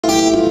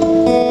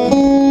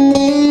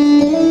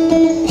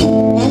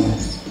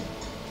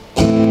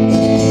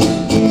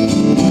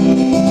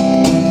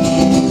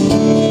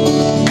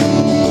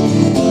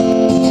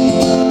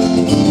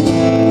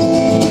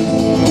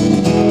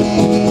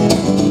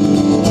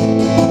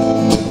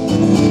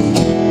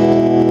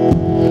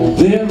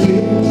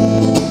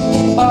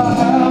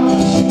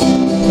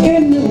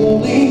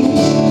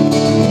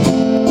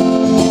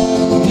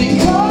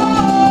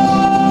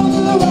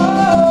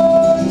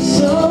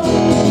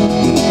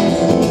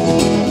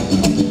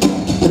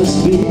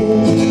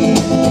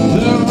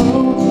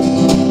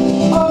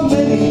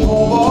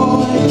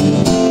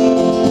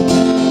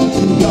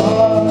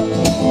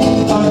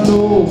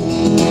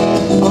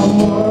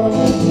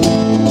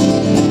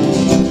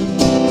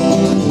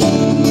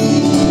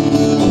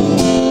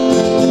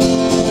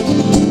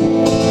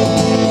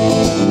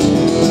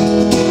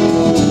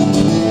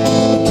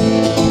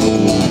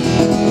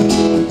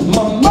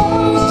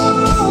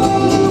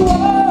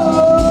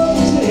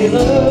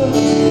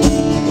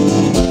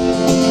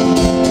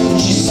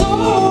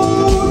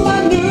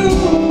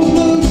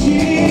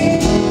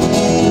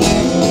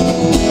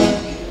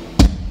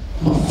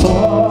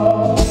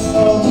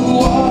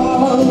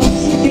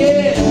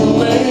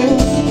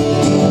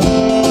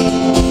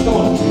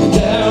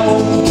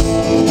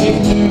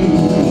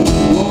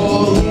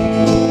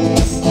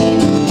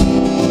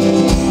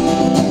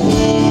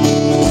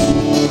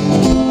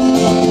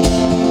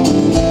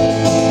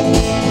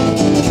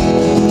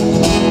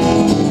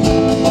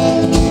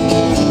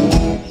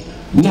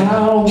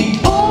Now the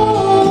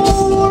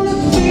only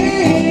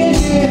thing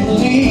that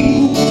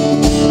leaves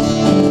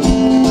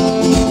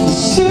the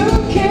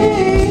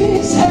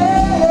suitcase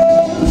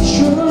and the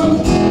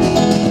trunk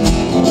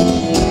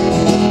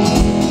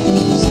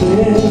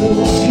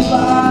still you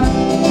lie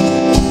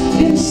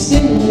in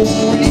sin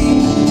misery.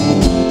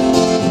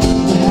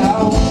 The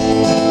house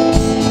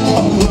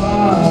of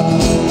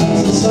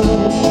rising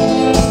sun.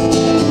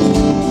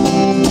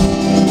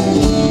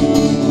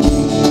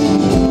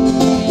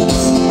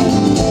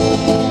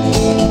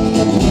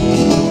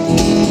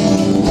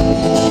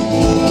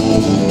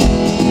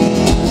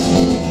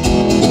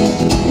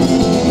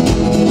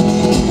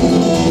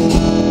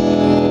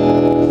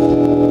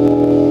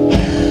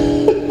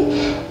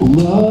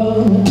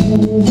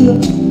 Mother,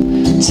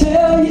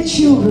 tell your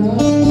children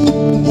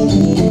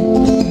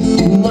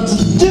not to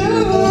do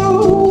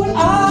what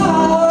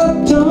I've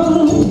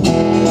done.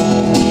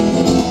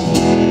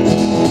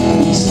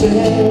 You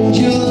spend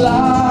your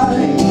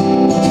life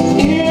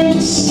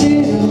in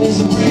sin and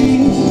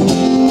misery.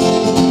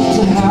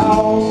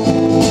 How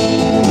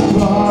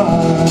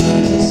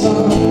rising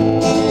sun.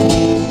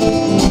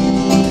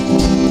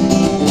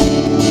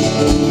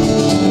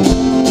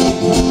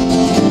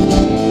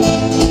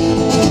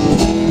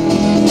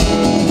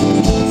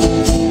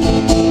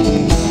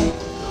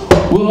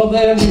 Well,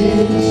 there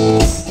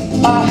is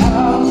a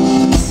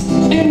house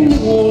in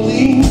New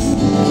Orleans.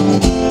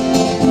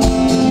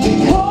 They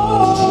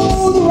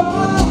call the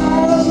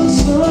rising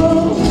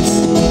sun.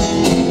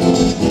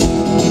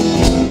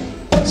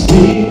 It's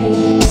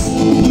been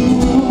the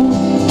room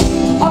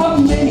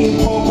of many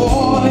poor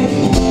boys,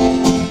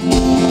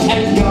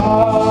 and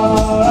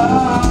God, I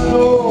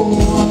know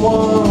I'm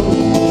one.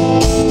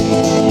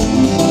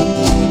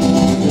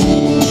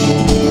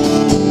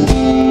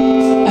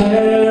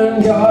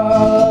 And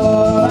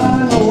God,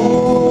 I'm one.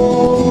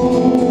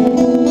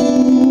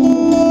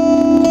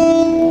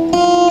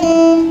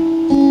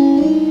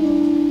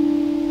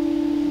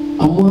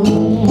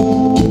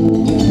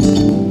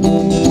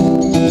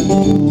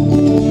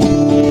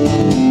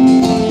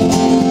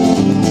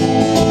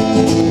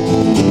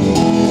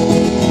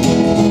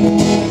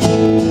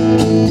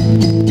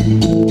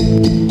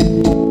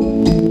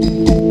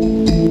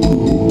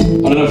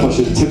 I don't know if I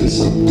should tip this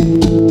song.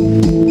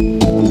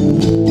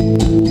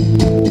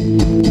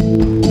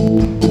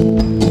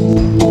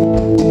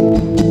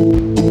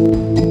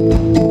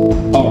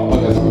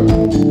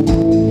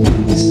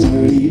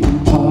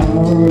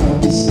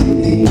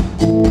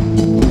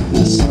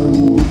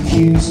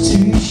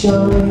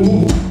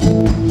 Shine.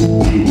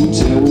 People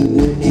tell me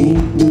there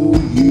ain't no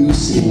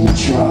use in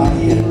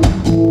trying.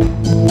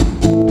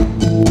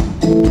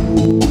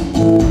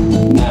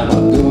 Now I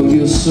know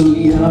you're so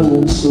young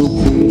and so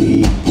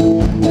pretty,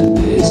 and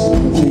there's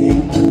one thing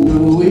I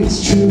know it's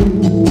true.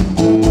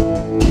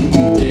 You'll be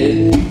dead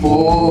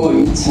before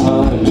your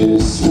time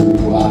is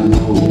through, I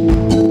know.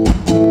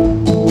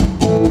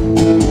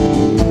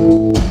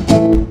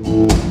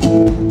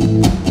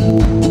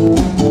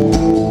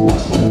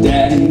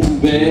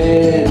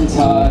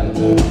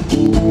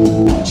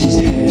 Watch his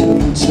hair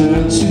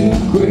turn to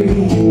grey.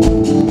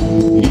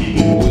 He'd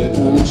been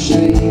working on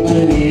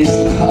shaving his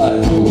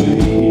life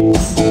away.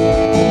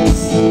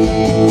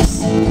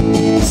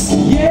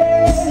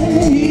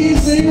 Yeah,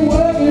 he's been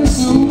working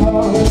so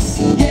hard.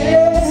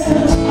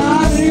 Yeah,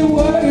 I've been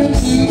working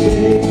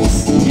today.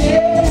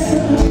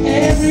 Yeah,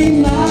 every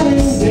night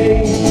and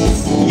day.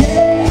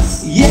 Yeah,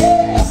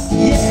 yeah,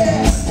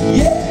 yeah,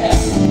 yeah.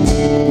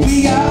 We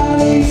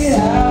gotta get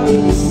out of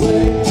this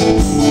place.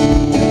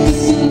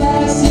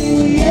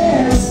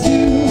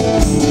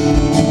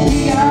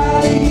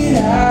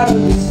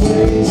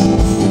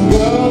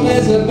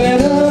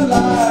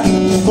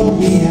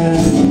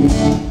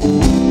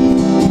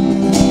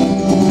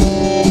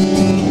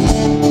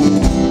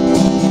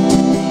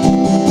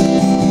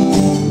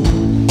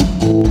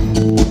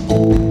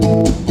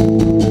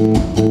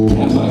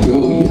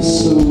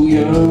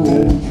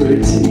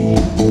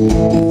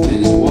 If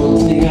there's one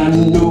thing I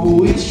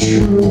know is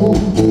true,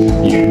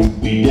 you'll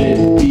be dead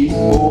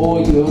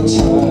before your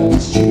time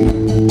is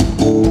due.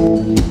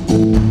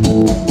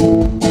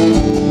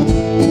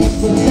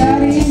 But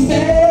Daddy in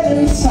bed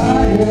and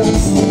tired,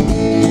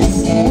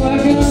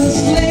 working on his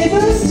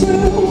labor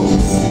too.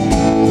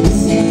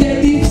 He'll be dead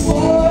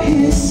before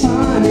his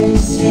time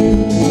is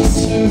due.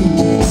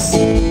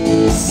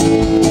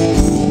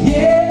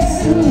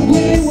 Yeah, we've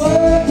been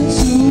working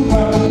too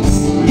hard.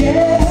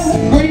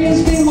 Yeah,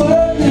 Green's been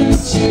working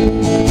too.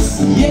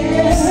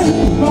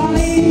 Yeah,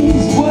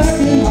 Ronnie's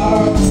working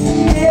hard.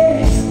 Yeah,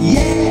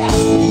 yeah,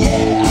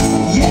 yeah,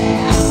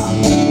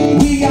 yeah.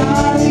 We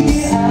gotta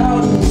get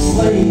out of this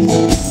place.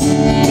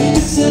 If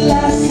it's the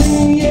last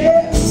thing we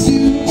ever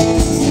do,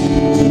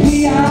 we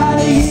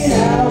gotta get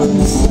out of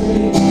this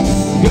place.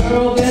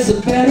 Girl, there's a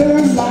better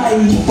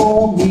life for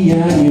me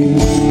and you.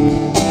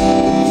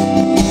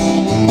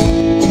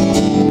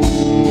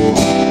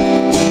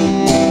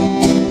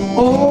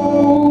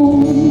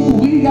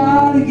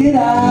 Get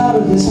out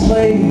of this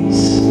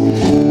place.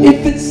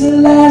 If it's the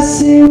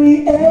last thing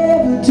we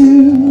ever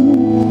do,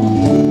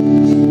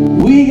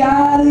 we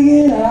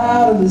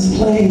this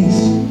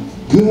place.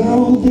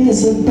 Girl,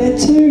 there's a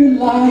better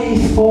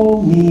life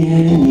for me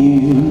and you.